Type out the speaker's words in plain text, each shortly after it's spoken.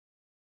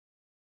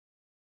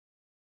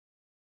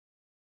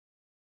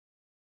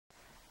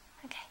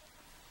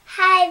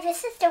Hi,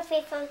 this is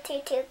Sophie from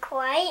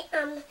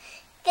Kawaii.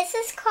 This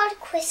is called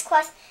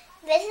Squishies.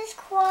 This is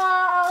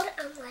called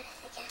what is it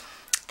again?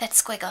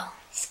 That's Squiggle.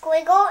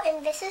 Squiggle,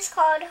 and this is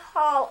called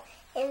Halt,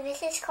 and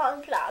this is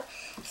called Blob.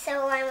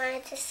 So I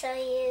wanted to show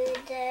you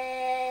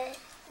the.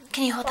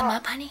 Can you hold them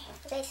up, honey?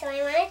 Okay, so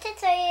I wanted to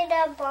show you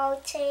the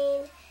ball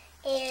chain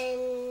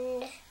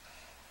and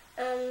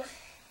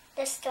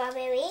the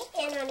strawberry,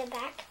 and on the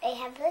back they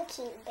have the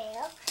cute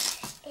bear.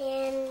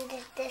 And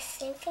the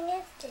same thing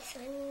as this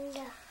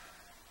one,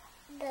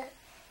 the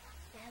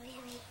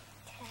strawberry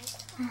tag,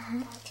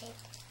 ball chain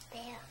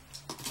bear.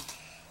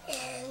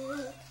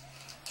 And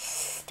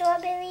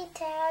strawberry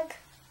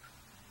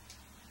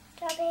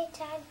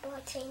tag,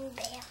 ball chain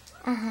bear.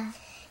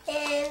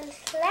 And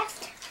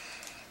left,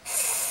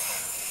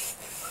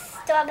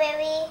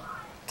 strawberry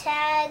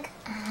tag,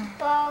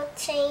 ball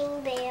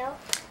chain bear.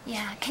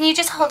 Yeah. Can you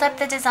just hold up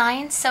the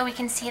designs so we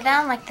can see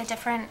them, like the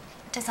different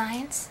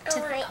designs?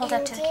 Alright, Hold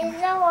and up to the these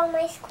camera. are all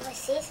my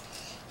squishies.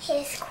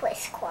 Here's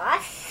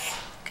Squishies.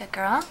 Good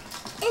girl.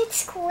 And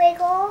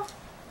Squiggle.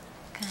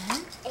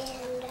 Good.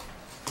 And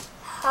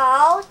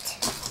Halt.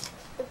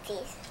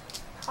 Oopsies.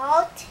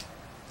 Halt.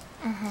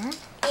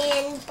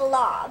 And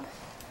Blob.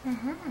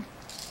 Are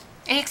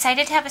you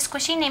excited to have a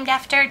squishy named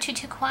after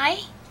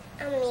Kawaii?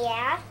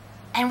 Yeah.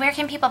 And where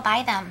can people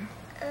buy them?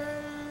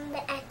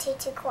 At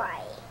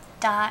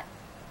Kawaii.com.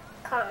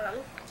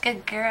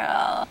 Good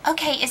girl.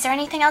 Okay, is there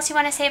anything else you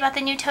want to say about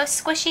the new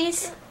toast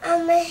squishies?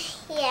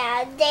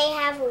 Yeah, they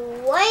have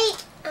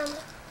white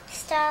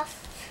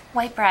stuff.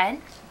 White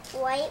bread.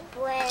 White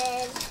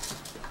bread.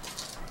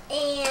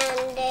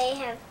 And they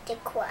have the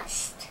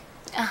crust.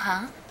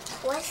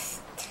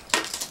 Crust.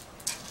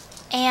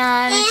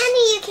 And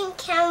you can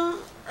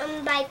count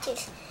by 2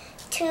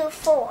 to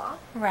 4.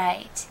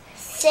 Right.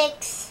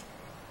 6,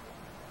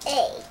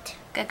 8.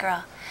 Good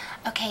girl.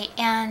 Okay,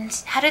 and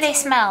how do they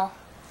smell?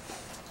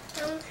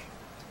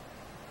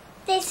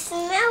 They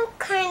smell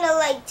kind of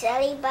like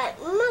jelly, but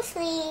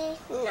mostly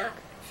not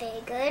very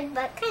good,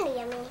 but kind of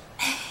yummy.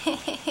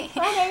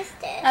 What is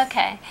this?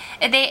 Okay.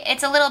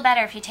 It's a little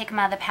better if you take them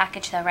out of the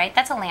package, though, right?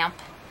 That's a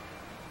lamp.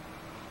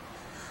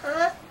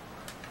 Huh?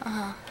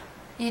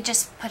 You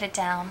just put it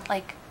down,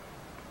 like,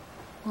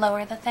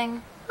 lower the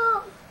thing.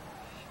 Oh,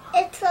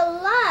 it's a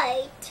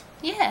light.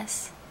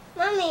 Yes.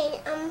 Mommy,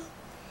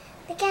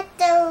 look at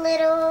the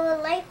little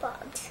light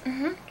bulbs.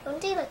 Don't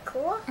they look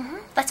cool?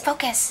 Let's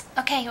focus.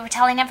 Okay, we're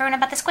telling everyone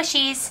about the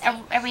squishies.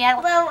 Are we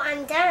out? Well,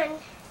 I'm done.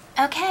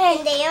 Okay.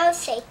 And they all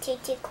say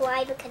Tutu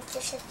Kawaii because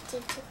this is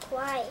Tutu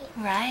Kawaii.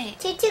 Right.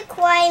 Tutu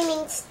Kawaii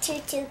means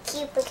tutu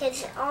cute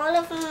because all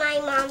of my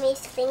mommy's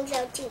things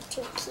are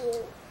tutu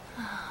cute.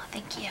 Oh,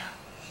 thank you.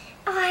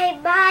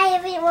 Alright, bye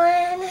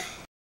everyone.